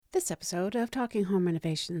This episode of Talking Home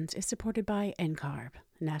Renovations is supported by NCARB,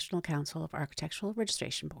 National Council of Architectural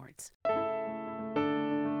Registration Boards.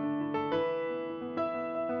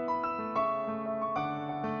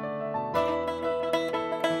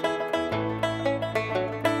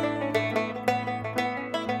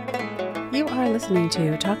 You are listening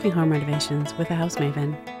to Talking Home Renovations with a House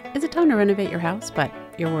Maven. Is it time to renovate your house, but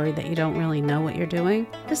you're worried that you don't really know what you're doing?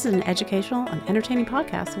 This is an educational and entertaining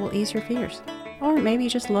podcast that will ease your fears. Or maybe you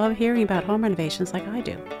just love hearing about home renovations like I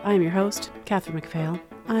do. I am your host, Catherine McPhail.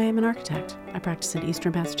 I am an architect. I practice in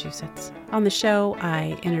Eastern Massachusetts. On the show,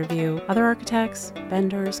 I interview other architects,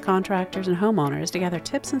 vendors, contractors, and homeowners to gather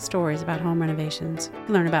tips and stories about home renovations. You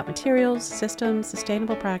can learn about materials, systems,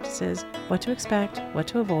 sustainable practices, what to expect, what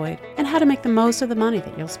to avoid, and how to make the most of the money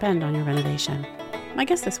that you'll spend on your renovation. My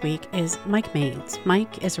guest this week is Mike Maines.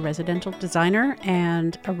 Mike is a residential designer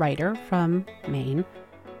and a writer from Maine.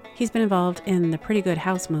 He's been involved in the Pretty Good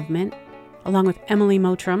House movement, along with Emily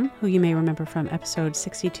Mottram, who you may remember from episode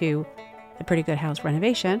 62, The Pretty Good House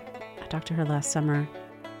Renovation. I talked to her last summer.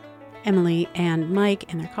 Emily and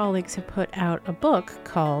Mike and their colleagues have put out a book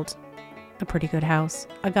called A Pretty Good House,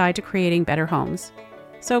 a guide to creating better homes.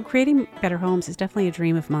 So creating better homes is definitely a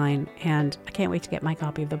dream of mine, and I can't wait to get my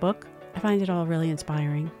copy of the book. I find it all really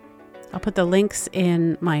inspiring. I'll put the links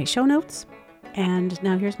in my show notes, and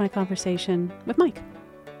now here's my conversation with Mike.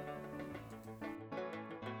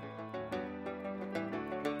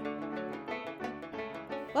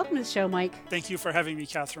 Welcome to the show, Mike. Thank you for having me,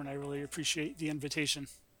 Catherine. I really appreciate the invitation.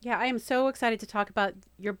 Yeah, I am so excited to talk about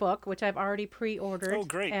your book, which I've already pre-ordered. Oh,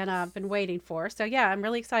 great. And I've been waiting for. So yeah, I'm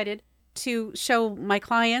really excited to show my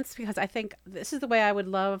clients, because I think this is the way I would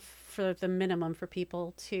love for the minimum for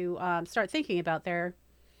people to start thinking about their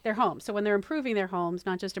homes. So when they're improving their homes,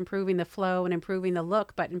 not just improving the flow and improving the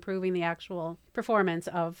look, but improving the actual performance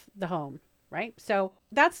of the home, right? So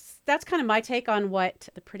that's kind of my take on what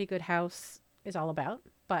the Pretty Good House is all about.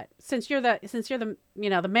 But since you're the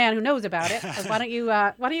the man who knows about it, why don't you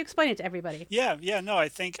explain it to everybody? Yeah. No, I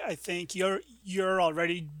think you're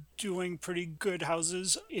already doing pretty good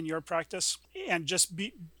houses in your practice. And just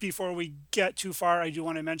before we get too far, I do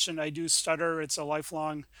want to mention I do stutter. It's a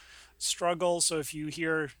lifelong struggle. So if you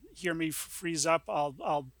hear me freeze up,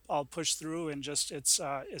 I'll push through, and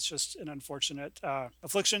it's just an unfortunate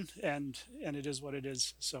affliction, and it is what it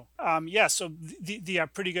is. So so the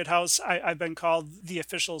Pretty Good House, I've been called the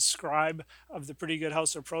official scribe of the Pretty Good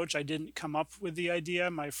House approach. I didn't come up with the idea.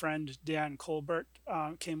 My friend Dan Colbert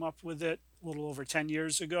came up with it a little over 10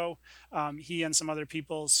 years ago. He and some other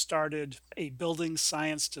people started a building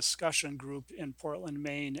science discussion group in Portland,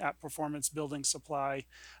 Maine at Performance Building Supply.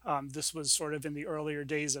 This was sort of in the earlier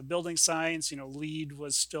days of building science. LEED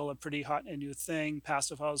was still a pretty hot and new thing.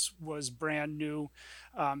 Passive House was brand new,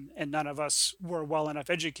 and none of us were well enough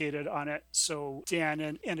educated on it. So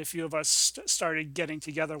Dan and a few of us started getting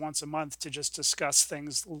together once a month to just discuss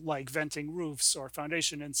things like venting roofs or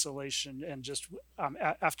foundation insulation. And just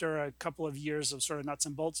after a couple of years of sort of nuts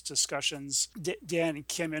and bolts discussions, Dan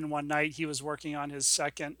came in one night. He was working on his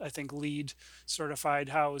second, I think, LEED certified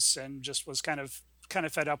house, and just was kind of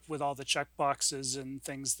fed up with all the check boxes and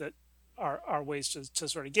things that are ways to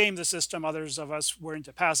sort of game the system. Others of us were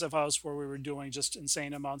into Passive House, where we were doing just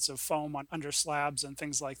insane amounts of foam under slabs and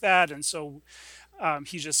things like that. And so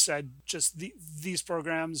he just said, these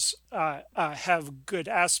programs have good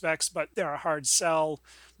aspects, but they're a hard sell.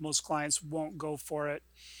 Most clients won't go for it.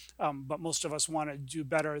 But most of us want to do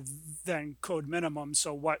better than code minimum.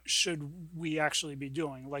 So what should we actually be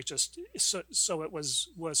doing? Like, just so it was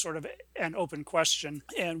sort of an open question,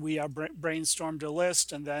 and we brainstormed a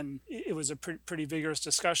list, and then it was a pretty vigorous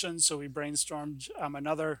discussion. So we brainstormed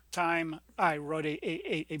another time. I wrote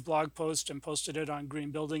a blog post and posted it on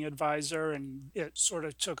Green Building Advisor, and it sort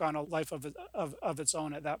of took on a life of its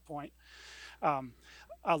own at that point.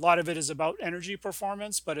 A lot of it is about energy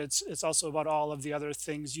performance, but it's also about all of the other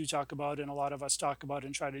things you talk about and a lot of us talk about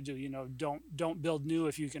and try to do. Don't build new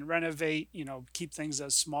if you can renovate. Keep things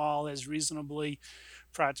as small as reasonably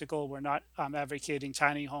practical. We're not advocating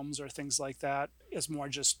tiny homes or things like that. It's more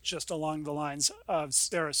just along the lines of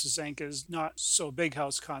Sarah Susanka's not so big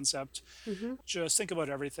house concept. Mm-hmm. Just think about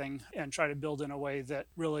everything and try to build in a way that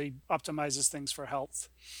really optimizes things for health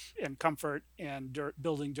and comfort and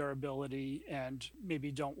building durability, and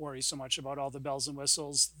maybe don't worry so much about all the bells and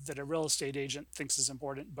whistles that a real estate agent thinks is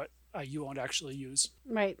important, but you won't actually use.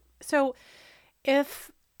 Right. So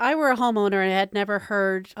if I were a homeowner and had never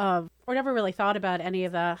heard of or never really thought about any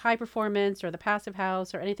of the high performance or the Passive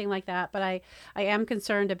House or anything like that, but I am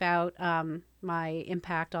concerned about my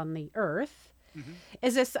impact on the earth. Hmm.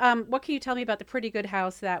 Is this what can you tell me about the Pretty Good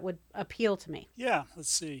House that would appeal to me? Yeah, let's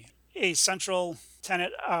see. A central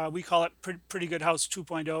tenet, we call it Pretty Good House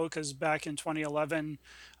 2.0 because back in 2011,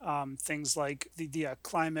 things like the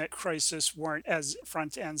climate crisis weren't as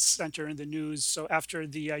front and center in the news. So after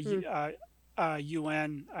the Mm,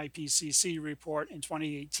 UN IPCC report in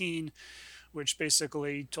 2018, which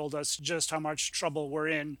basically told us just how much trouble we're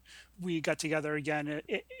in, we got together again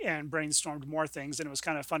and brainstormed more things. And it was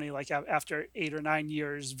kind of funny, like after 8 or 9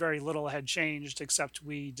 years, very little had changed, except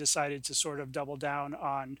we decided to sort of double down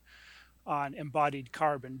on embodied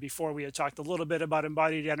carbon. Before we had talked a little bit about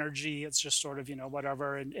embodied energy, it's just sort of,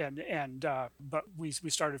 whatever. But we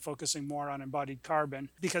started focusing more on embodied carbon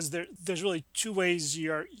because there's really two ways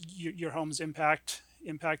your homes impact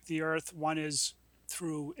the earth. One is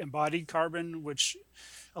through embodied carbon, which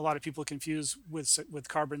a lot of people confuse with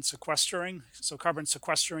carbon sequestering. So carbon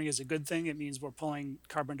sequestering is a good thing. It means we're pulling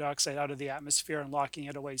carbon dioxide out of the atmosphere and locking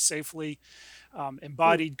it away safely. mm.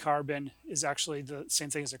 Embodied carbon is actually the same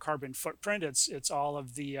thing as a carbon footprint. It's all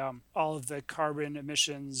of the carbon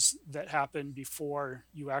emissions that happen before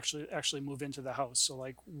you actually move into the house. So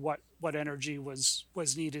like what energy was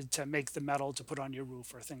needed to make the metal to put on your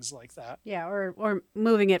roof or things like that. Yeah, or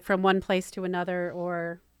moving it from one place to another,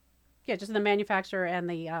 or yeah, just the manufacturer and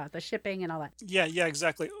the shipping and all that. Yeah,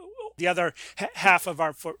 exactly. The other half of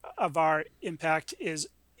our impact is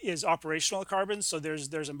operational carbon. So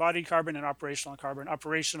there's embodied carbon and operational carbon.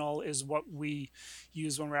 Operational is what we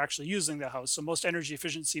use when we're actually using the house. So most energy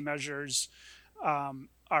efficiency measures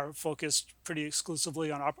are focused pretty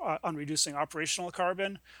exclusively on reducing operational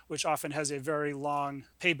carbon, which often has a very long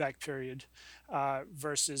payback period,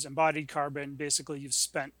 versus embodied carbon. Basically, you've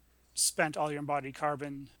spent all your embodied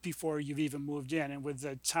carbon before you've even moved in, and with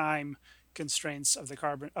the time constraints of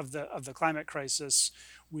the climate crisis,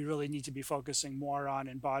 we really need to be focusing more on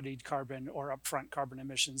embodied carbon or upfront carbon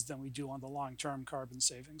emissions than we do on the long-term carbon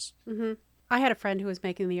savings. Hmm. I had a friend who was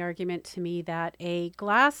making the argument to me that a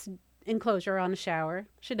glass enclosure on a shower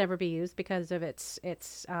should never be used because of its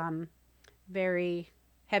very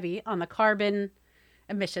heavy on the carbon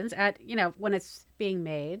emissions at when it's being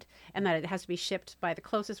made, and that it has to be shipped by the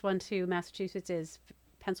closest one to Massachusetts is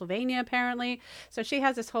Pennsylvania apparently. So she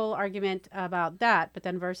has this whole argument about that, but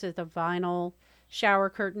then versus the vinyl shower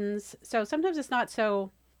curtains. So sometimes it's not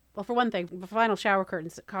so well. For one thing, the vinyl shower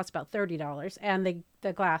curtains cost about $30, and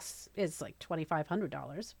the glass is like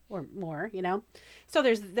 $2,500 or more. So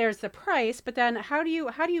there's the price, but then how do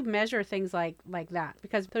you measure things like that?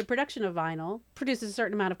 Because the production of vinyl produces a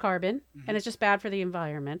certain amount of carbon, and Hmm. it's just bad for the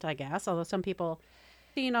environment, I guess. Although some people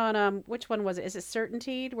seen on which one was it? Is it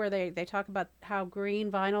Certainteed where they talk about how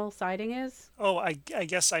green vinyl siding is? Oh, I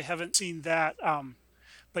guess I haven't seen that.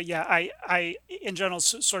 But yeah, I in general,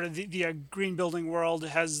 sort of the green building world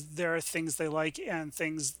has their things they like and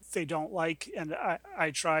things they don't like, and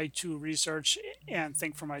I try to research and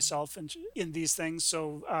think for myself in these things.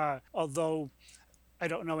 So although I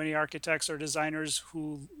don't know any architects or designers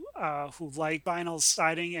who like vinyl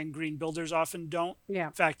siding, and green builders often don't.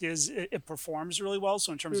 Yeah. Fact is, it performs really well.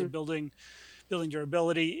 So in terms Mm. of building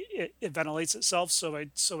durability, it ventilates itself, so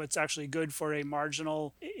it's actually good for a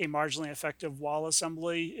marginally effective wall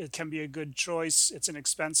assembly. It can be a good choice. It's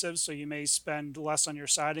inexpensive, so you may spend less on your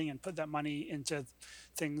siding and put that money into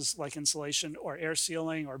things like insulation or air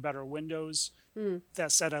sealing or better windows. Mm.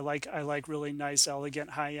 That said, I like really nice,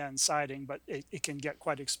 elegant, high end siding, but it can get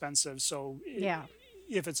quite expensive. So Yeah.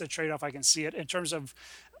 if it's a trade off, I can see it in terms of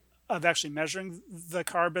actually measuring the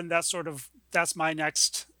carbon. That's my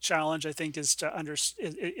next challenge, I think, is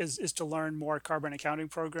to learn more carbon accounting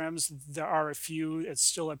programs. There are a few. It's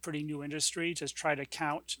still a pretty new industry to try to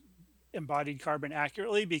count embodied carbon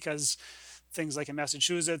accurately, because things like in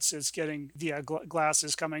Massachusetts, it's getting the glass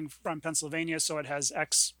is coming from Pennsylvania, so it has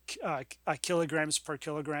X kilograms per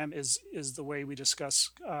kilogram is the way we discuss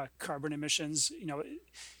carbon emissions.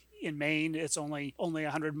 In Maine, it's only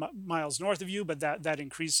 100 miles north of you, but that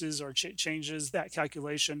increases or changes that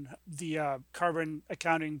calculation. The carbon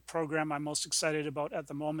accounting program I'm most excited about at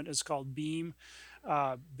the moment is called BEAM,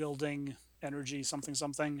 Building Energy something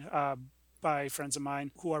something, by friends of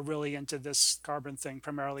mine who are really into this carbon thing.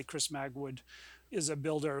 Primarily, Chris Magwood is a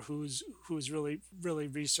builder who's really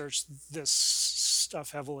researched this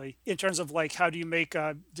stuff heavily in terms of like how do you make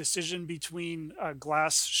a decision between a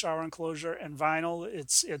glass shower enclosure and vinyl.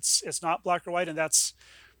 It's not black or white, and that's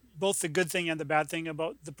both the good thing and the bad thing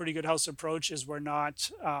about the Pretty Good House approach is we're not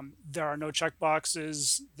there are no check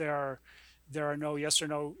boxes. There are no yes or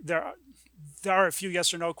no. There are a few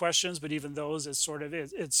yes or no questions, but even those, it's sort of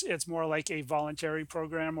it's more like a voluntary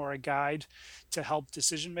program or a guide to help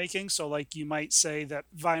decision making. So like you might say that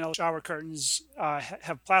vinyl shower curtains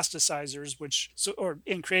have plasticizers, which so or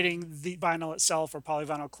in creating the vinyl itself or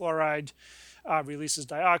polyvinyl chloride releases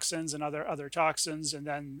dioxins and other toxins, and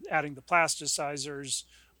then adding the plasticizers,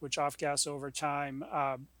 which off gas over time.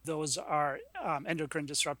 Those are endocrine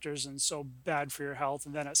disruptors and so bad for your health.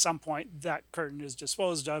 And then at some point, that curtain is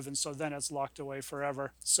disposed of, and so then it's locked away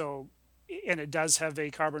forever. So, and it does have a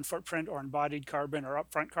carbon footprint or embodied carbon or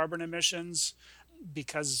upfront carbon emissions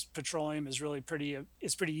because petroleum is really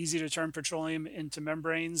it's pretty easy to turn petroleum into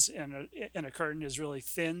membranes, and a curtain is really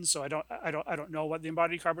thin. So I don't know what the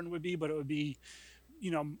embodied carbon would be, but it would be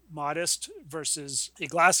modest, versus a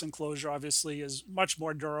glass enclosure obviously is much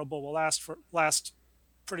more durable, will last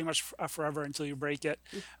pretty much forever until you break it.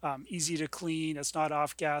 Easy to clean, it's not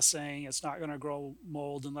off gassing, it's not going to grow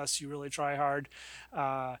mold unless you really try hard.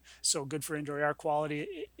 So good for indoor air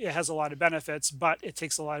quality. It has a lot of benefits, but it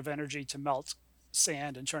takes a lot of energy to melt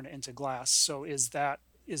sand and turn it into glass. So is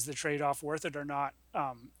the trade-off worth it or not?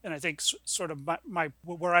 And I think sort of my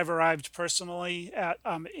where I've arrived personally at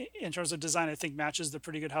in terms of design, I think matches the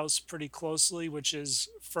Pretty Good House pretty closely, which is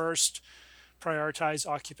first, prioritize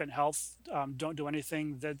occupant health. Don't do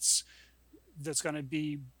anything that's going to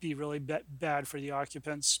be really bad for the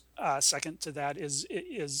occupants. Second to that is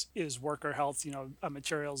worker health.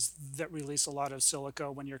 Materials that release a lot of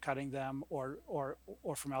silica when you're cutting them, or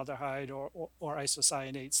formaldehyde or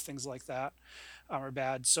isocyanates, things like that are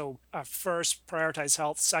bad. So first, prioritize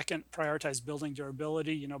health. Second, prioritize building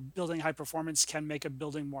durability. Building high performance can make a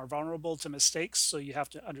building more vulnerable to mistakes. So you have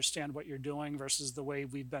to understand what you're doing versus the way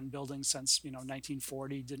we've been building since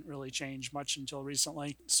 1940. Didn't really change much until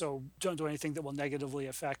recently. So don't do anything that will negatively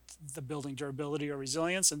affect the building durability or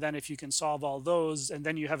resilience. And then if you can solve all those, and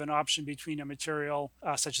then you have an option between a material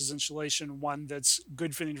such as insulation, one that's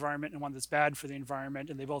good for the environment and one that's bad for the environment,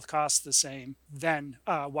 and they both cost the same, then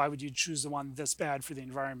why would you choose the one that's bad for the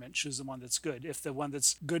environment? Choose the one that's good. If the one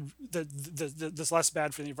that's good, that's less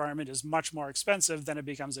bad for the environment, is much more expensive, then it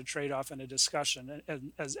becomes a trade-off and a discussion.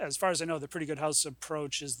 And as far as I know, the Pretty Good House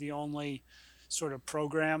approach is the only sort of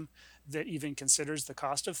program that even considers the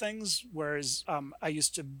cost of things. Whereas I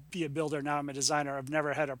used to be a builder, now I'm a designer. I've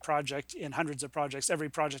never had a project in hundreds of projects. Every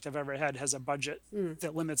project I've ever had has a budget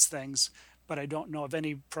that limits things. But I don't know of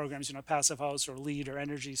any programs, Passive House or LEED or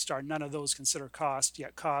Energy Star, none of those consider cost,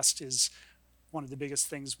 yet cost is one of the biggest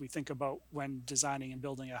things we think about when designing and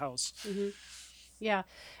building a house. Mm-hmm. Yeah,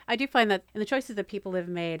 I do find that in the choices that people have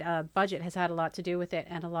made, budget has had a lot to do with it,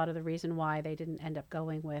 and a lot of the reason why they didn't end up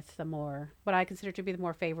going with what I consider to be the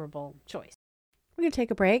more favorable choice. We're going to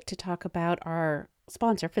take a break to talk about our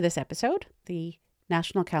sponsor for this episode, the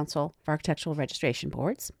National Council of Architectural Registration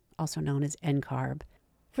Boards, also known as NCARB.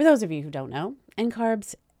 For those of you who don't know,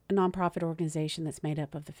 NCARB's a nonprofit organization that's made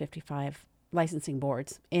up of the 55 licensing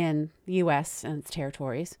boards in the U.S. and its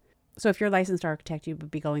territories. So if you're a licensed architect, you would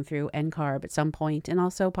be going through NCARB at some point, and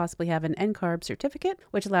also possibly have an NCARB certificate,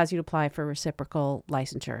 which allows you to apply for reciprocal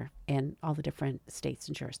licensure in all the different states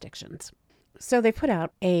and jurisdictions. So they put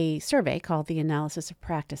out a survey called the Analysis of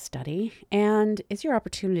Practice Study, and it's your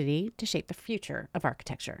opportunity to shape the future of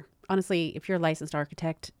architecture. Honestly, if you're a licensed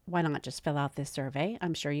architect, why not just fill out this survey?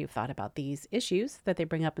 I'm sure you've thought about these issues that they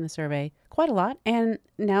bring up in the survey quite a lot, and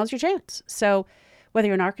now's your chance. So whether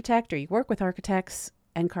you're an architect or you work with architects,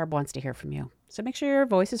 NCARB wants to hear from you. So make sure your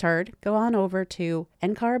voice is heard. Go on over to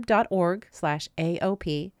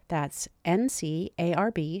ncarb.org/AOP. That's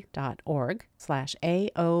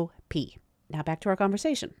ncarb.org/AOP. Now back to our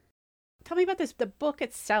conversation. Tell me about the book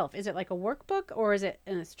itself. Is it like a workbook, or is it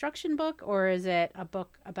an instruction book, or is it a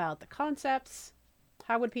book about the concepts?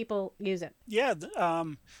 How would people use it? Yeah,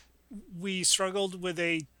 we struggled with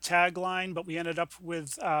a tagline, but we ended up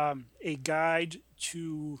with a guide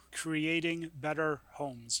to creating better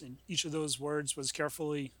homes. And each of those words was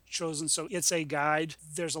carefully chosen. So it's a guide.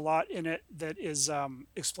 There's a lot in it that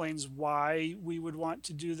explains why we would want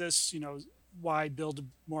to do this. Why build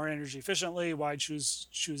more energy efficiently? Why choose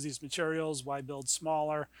these materials? Why build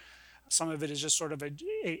smaller? Some of it is just sort of a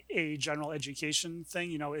general education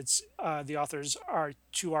thing. It's the authors are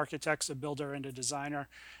two architects, a builder and a designer.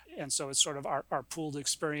 And so it's sort of our pooled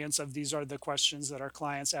experience of these are the questions that our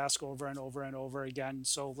clients ask over and over and over again.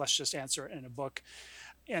 So let's just answer it in a book.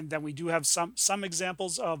 And then we do have some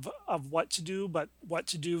examples of what to do, but what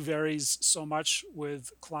to do varies so much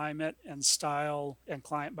with climate and style and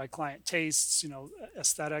client by client tastes,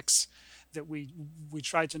 aesthetics, that we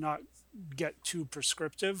try to not get too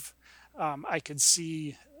prescriptive. I could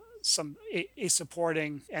see a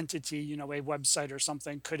supporting entity, a website or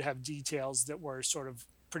something could have details that were sort of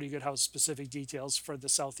pretty good house specific details for the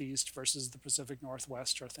Southeast versus the Pacific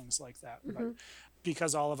Northwest or things like that. But Hmm.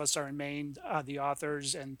 because all of us are in Maine, the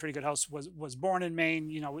authors, and Pretty Good House was born in Maine,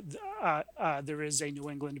 there is a New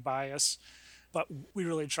England bias, but we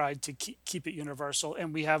really tried to keep it universal.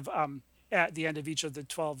 And we have, at the end of each of the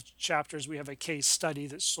 12 chapters, we have a case study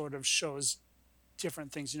that sort of shows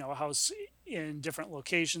different things, a house in different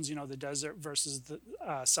locations, the desert versus the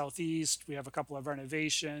Southeast. We have a couple of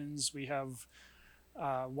renovations. We have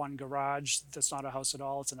one garage that's not a house at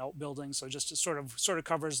all; it's an outbuilding. So just to sort of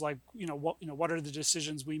covers, like, what are the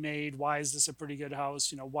decisions we made? Why is this a pretty good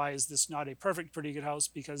house? Why is this not a perfect pretty good house?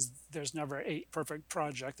 Because there's never a perfect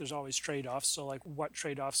project. There's always trade-offs. So, like, what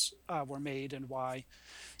trade-offs were made and why?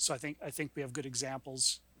 So I think we have good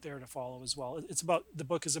examples there to follow as well. The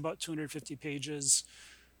book is about 250 pages.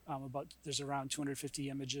 There's around 250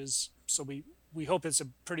 images. So we hope it's a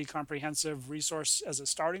pretty comprehensive resource as a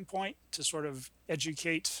starting point to sort of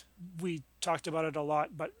educate. We talked about it a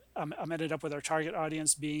lot, but I'm ended up with our target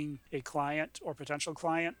audience being a client or potential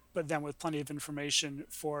client, but then with plenty of information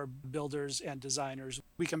for builders and designers.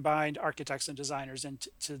 We combined architects and designers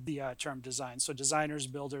into the term design. So designers,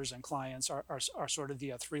 builders, and clients are sort of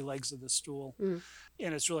the three legs of the stool. Mm.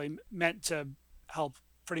 And it's really meant to help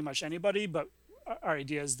pretty much anybody, but our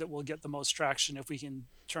idea is that we'll get the most traction if we can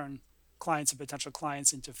turn clients and potential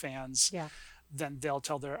clients into fans. Yeah. Then they'll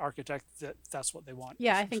tell their architect that that's what they want.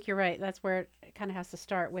 Yeah, I think you're right. That's where it kind of has to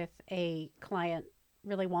start with a client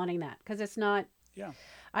really wanting that, because it's not. Yeah.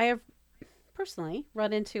 I have personally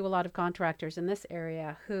run into a lot of contractors in this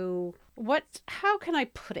area who, how can I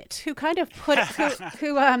put it? Who kind of put it,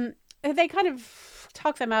 they kind of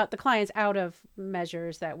talk the clients out of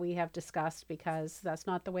measures that we have discussed, because that's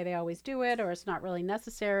not the way they always do it, or it's not really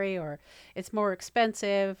necessary, or it's more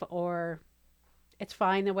expensive, or it's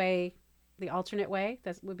fine the alternate way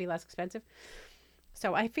that would be less expensive.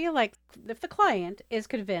 So I feel like if the client is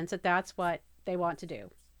convinced that that's what they want to do,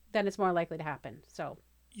 then it's more likely to happen. So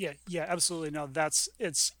Yeah, absolutely. No,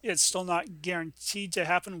 it's still not guaranteed to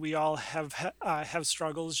happen. We all have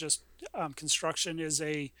struggles. Just construction is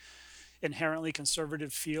a inherently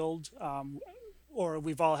conservative field, or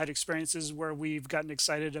we've all had experiences where we've gotten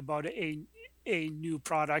excited about a new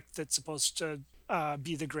product that's supposed to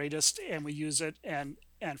be the greatest, and we use it and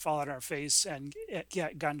fall on our face and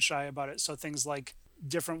get gun shy about it. So things like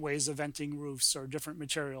different ways of venting roofs, or different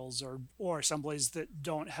materials, or assemblies that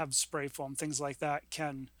don't have spray foam, things like that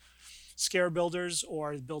can scare builders,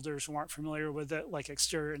 or builders who aren't familiar with it. Like,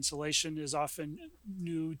 exterior insulation is often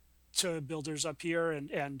new to builders up here,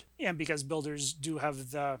 and because builders do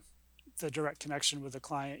have the direct connection with the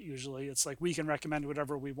client, usually it's like we can recommend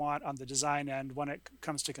whatever we want on the design end. When it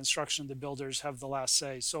comes to construction, the builders have the last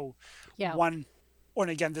say. So yeah, and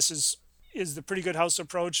again, this is the Pretty Good House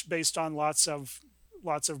approach, based on lots of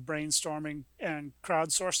brainstorming and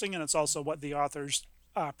crowdsourcing, and it's also what the authors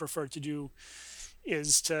prefer to do,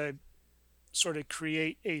 is to sort of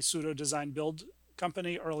create a pseudo design build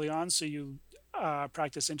company early on. So you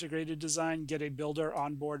practice integrated design, get a builder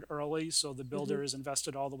on board early, so the builder hmm is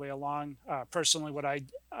invested all the way along. Personally, what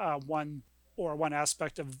one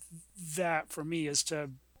aspect of that for me is to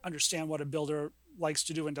understand what a builder likes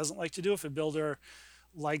to do and doesn't like to do. If a builder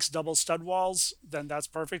likes double stud walls, then that's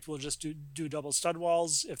perfect. We'll just do double stud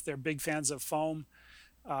walls. If they're big fans of foam,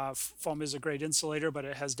 foam is a great insulator, but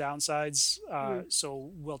it has downsides. mm.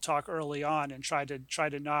 So we'll talk early on and try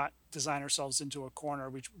to not design ourselves into a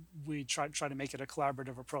corner. We try to make it a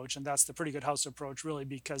collaborative approach, and that's the Pretty Good House approach, really,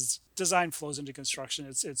 because design flows into construction.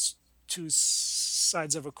 It's two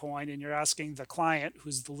sides of a coin, and you're asking the client,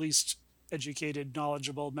 who's the least educated,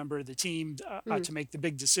 knowledgeable member of the team, Mm. to make the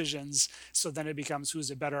big decisions. So then it becomes who's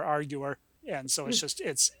a better arguer, and so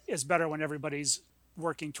it's better when everybody's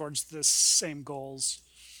working towards the same goals.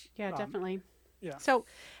 Yeah, Um, definitely. yeah. So,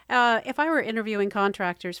 if I were interviewing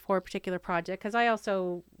contractors for a particular project, because I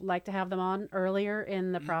also like to have them on earlier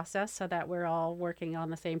in the Mhm. process so that we're all working on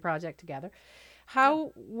the same project together, Yeah.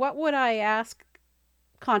 what would I ask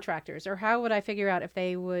contractors, or how would I figure out if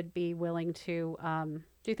they would be willing to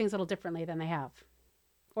do things a little differently than they have?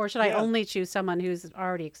 Or should I Yeah. only choose someone who's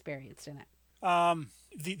already experienced in it?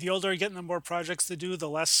 The older I get and the more projects to do, the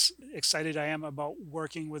less excited I am about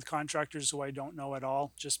working with contractors who I don't know at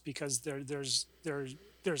all, just because there's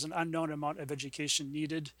an unknown amount of education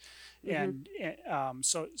needed, Hmm.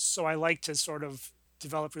 so I like to sort of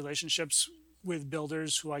develop relationships with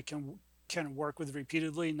builders who I can work with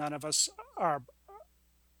repeatedly. None of us are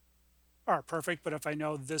are perfect, but if I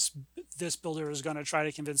know this builder is going to try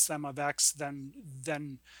to convince them of X,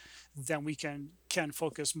 then then we can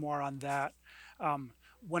focus more on that. Um,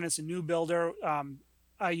 when it's a new builder,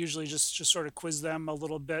 I usually just sort of quiz them a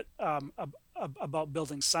little bit about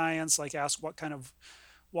building science, like ask what kind of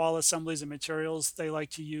wall assemblies and materials they like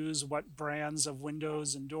to use, what brands of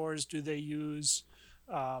windows and doors do they use,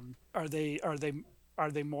 are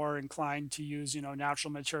they more inclined to use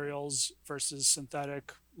natural materials versus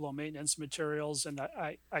synthetic low maintenance materials, and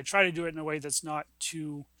I try to do it in a way that's not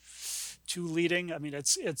too leading. I mean,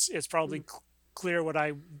 it's probably Mm. clear what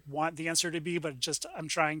I want the answer to be, but just I'm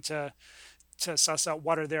trying to suss out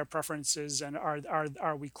what are their preferences and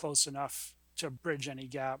are we close enough to bridge any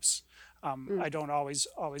gaps. Mm. I don't always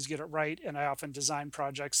get it right, and I often design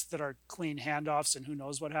projects that are clean handoffs, and who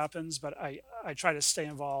knows what happens. But I try to stay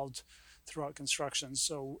involved throughout construction,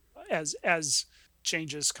 so as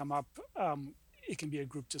changes come up, it can be a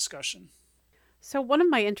group discussion. So, one of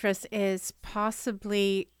my interests is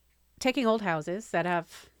possibly taking old houses that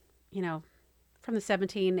have, you know, from the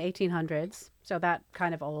 1800s, so that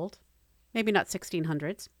kind of old, maybe not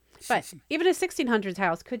 1600s, but even a 1600s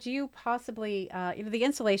house, could you possibly, the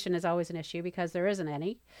insulation is always an issue because there isn't any.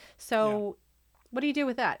 Yeah. So, what do you do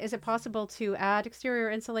with that? Is it possible to add exterior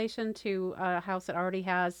insulation to a house that already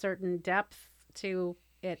has certain depth to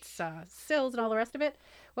its sills and all the rest of it?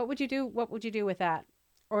 What would you do? What would you do with that?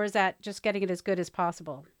 Or is that just getting it as good as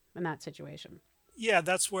possible in that situation? Yeah,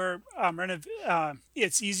 that's where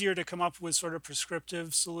it's easier to come up with sort of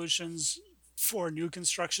prescriptive solutions for new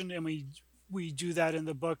construction, and we do that in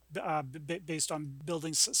the book based on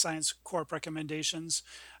building science corp recommendations.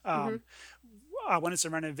 Mm-hmm. Um, when it's a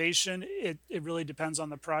renovation, it really depends on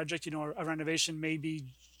the project. A renovation may be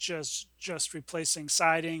just replacing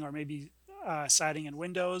siding, or maybe siding and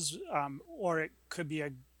windows, or it could be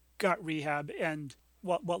a gut rehab. And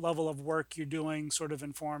what level of work you're doing sort of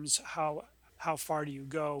informs how far do you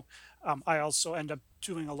go. I also end up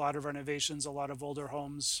doing a lot of renovations, a lot of older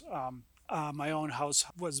homes. My own house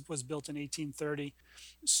was built in 1830,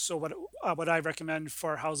 so what I recommend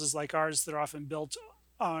for houses like ours, they're often built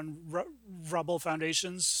on rubble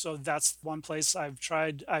foundations. So that's one place I've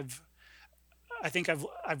tried. I think I've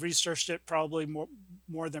researched it probably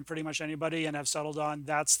more than pretty much anybody, and I've settled on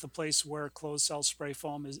that's the place where closed cell spray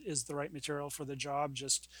foam is the right material for the job.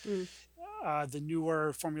 Just Mm. the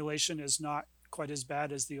newer formulation is not quite as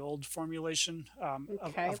bad as the old formulation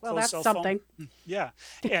Okay. of Well, closed that's cell foam. something. Yeah,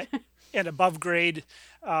 and, and above grade,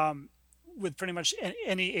 um, with pretty much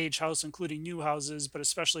any age house, including new houses, but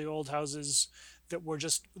especially old houses that were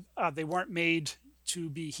just they weren't made to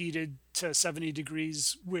be heated to 70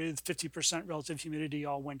 degrees with 50% relative humidity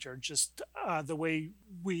all winter. Just the way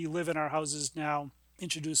we live in our houses now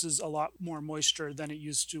introduces a lot more moisture than it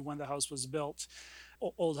used to when the house was built.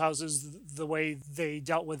 Old houses, the way they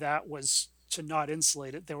dealt with that was to not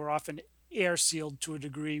insulate it. They were often air sealed to a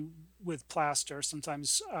degree with plaster,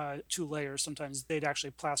 sometimes two layers. Sometimes they'd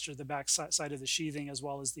actually plaster the back side of the sheathing as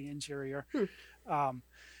well as the interior, Hmm. um,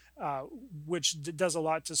 uh, which does a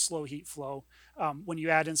lot to slow heat flow. When you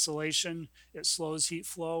add insulation, it slows heat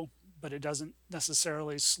flow, but it doesn't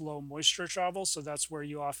necessarily slow moisture travel. So that's where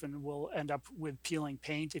you often will end up with peeling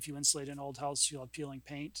paint. If you insulate an old house, you'll have peeling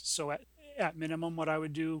paint. So at minimum, what I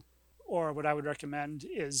would do, or what I would recommend,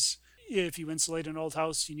 is if you insulate an old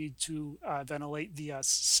house, you need to ventilate the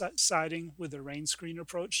siding with a rain screen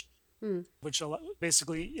approach, Mm. which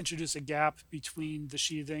basically introduce a gap between the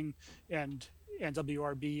sheathing and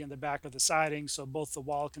WRB in the back of the siding, so both the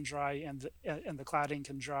wall can dry and the cladding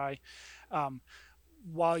can dry. Um,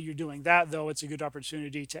 while you're doing that, though, it's a good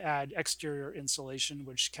opportunity to add exterior insulation,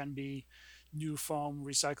 which can be new foam,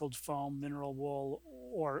 recycled foam, mineral wool,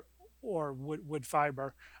 or wood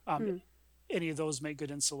fiber. Um, Mm. any of those make good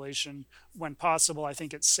insulation. When possible, I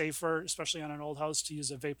think it's safer, especially on an old house, to use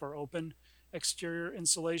a vapor open exterior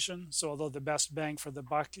insulation. So although the best bang for the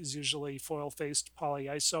buck is usually foil faced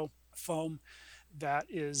polyiso foam, that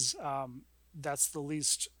is that's the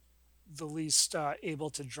least able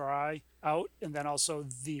to dry out. And then also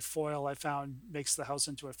the foil, I found, makes the house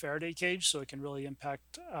into a Faraday cage, so it can really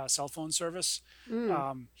impact cell phone service. Mm.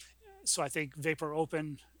 Um, so I think vapor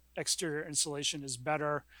open exterior insulation is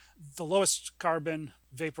better. The lowest carbon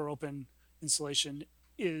vapor open insulation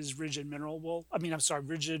is rigid mineral wool. I'm sorry,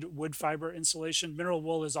 rigid wood fiber insulation. Mineral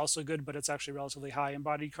wool is also good, but it's actually relatively high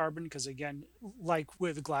embodied carbon because, again, like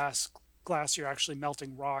with glass, you're actually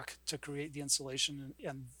melting rock to create the insulation,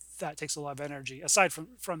 and that takes a lot of energy. Aside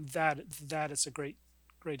from that it's a great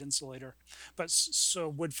insulator. But so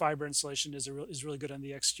wood fiber insulation is really good on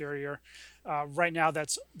the exterior. Right now,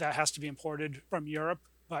 that has to be imported from Europe,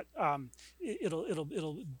 but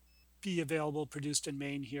it'll be available, produced in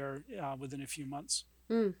Maine here within a few months.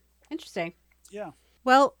 Mm. Interesting. Yeah.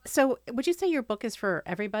 Well, so would you say your book is for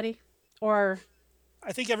everybody? Or,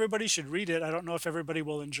 I think everybody should read it. I don't know if everybody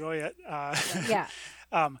will enjoy it. yeah,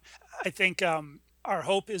 Um, I think our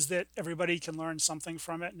hope is that everybody can learn something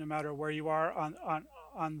from it, no matter where you are on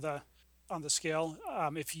the on the scale.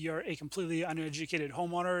 If you're a completely uneducated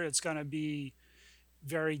homeowner, it's going to be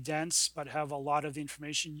very dense, but have a lot of the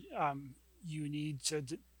information you need to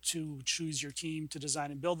choose your team to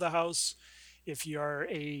design and build the house. If you're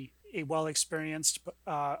a well experienced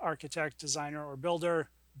architect, designer, or builder,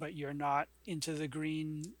 but you're not into the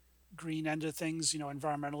green end of things,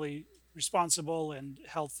 environmentally responsible and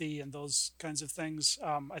healthy and those kinds of things,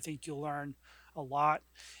 I think you'll learn a lot.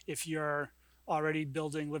 If you're already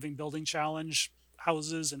building living building challenge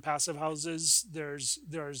houses and passive houses, there's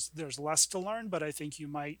less to learn, but I think you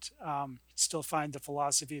might still find the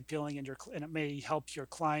philosophy appealing, and it may help your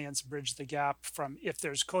clients bridge the gap from, if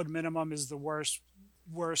there's code minimum is the worst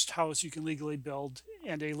house you can legally build,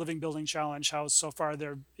 and a living building challenge house, so far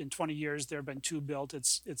there in 20 years there have been 2 built.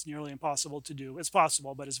 It's nearly impossible to do. It's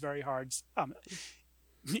possible, but it's very hard.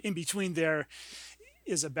 In between there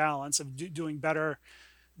is a balance of doing better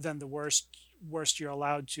than the worst you're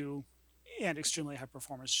allowed to, and extremely high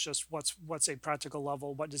performance. Just what's a practical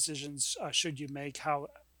level, what decisions should you make, how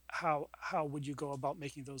would you go about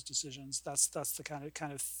making those decisions. That's the kind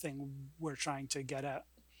of thing we're trying to get at.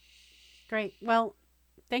 great. Well,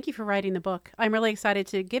 thank you for writing the book. I'm really excited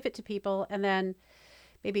to give it to people and then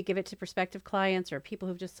maybe give it to prospective clients or people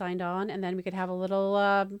who've just signed on, and then we could have a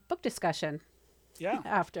little book discussion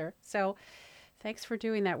after. So thanks for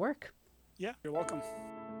doing that work. Yeah, you're welcome.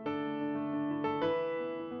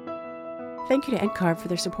 Thank you to NCARB for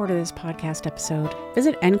their support of this podcast episode.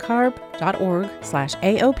 Visit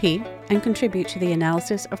ncarb.org/AOP and contribute to the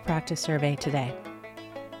Analysis of Practice survey today.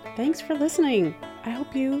 Thanks for listening. I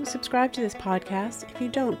hope you subscribe to this podcast. If you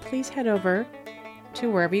don't, please head over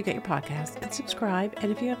to wherever you get your podcasts and subscribe.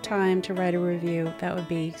 And if you have time to write a review, that would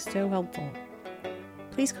be so helpful.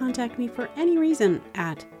 Please contact me for any reason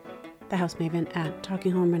at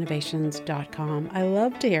thehousemaven@talkinghomerenovations.com. I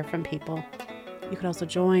love to hear from people. You could also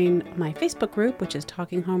join my Facebook group, which is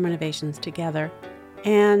Talking Home Renovations Together.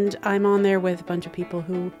 And I'm on there with a bunch of people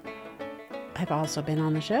who have also been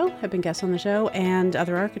on the show, have been guests on the show, and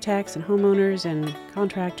other architects and homeowners and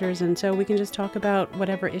contractors. And so we can just talk about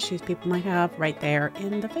whatever issues people might have right there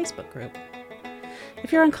in the Facebook group.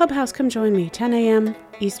 If you're on Clubhouse, come join me, 10 a.m.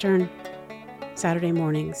 Eastern, Saturday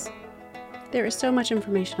mornings. There is so much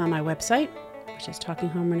information on my website, which is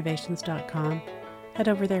talkinghomerenovations.com. Head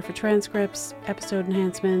over there for transcripts, episode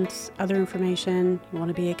enhancements, other information. You want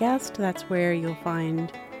to be a guest? That's where you'll find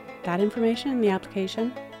that information, the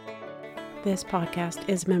application. This podcast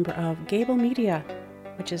is a member of Gable Media,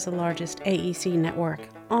 which is the largest AEC network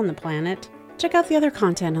on the planet. Check out the other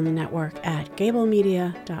content on the network at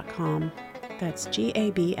gablemedia.com. That's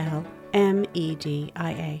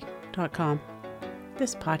GABLMEDIA.com.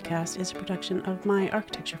 This podcast is a production of my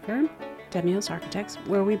architecture firm, Demios Architects,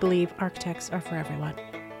 where we believe architects are for everyone.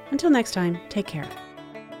 Until next time, take care.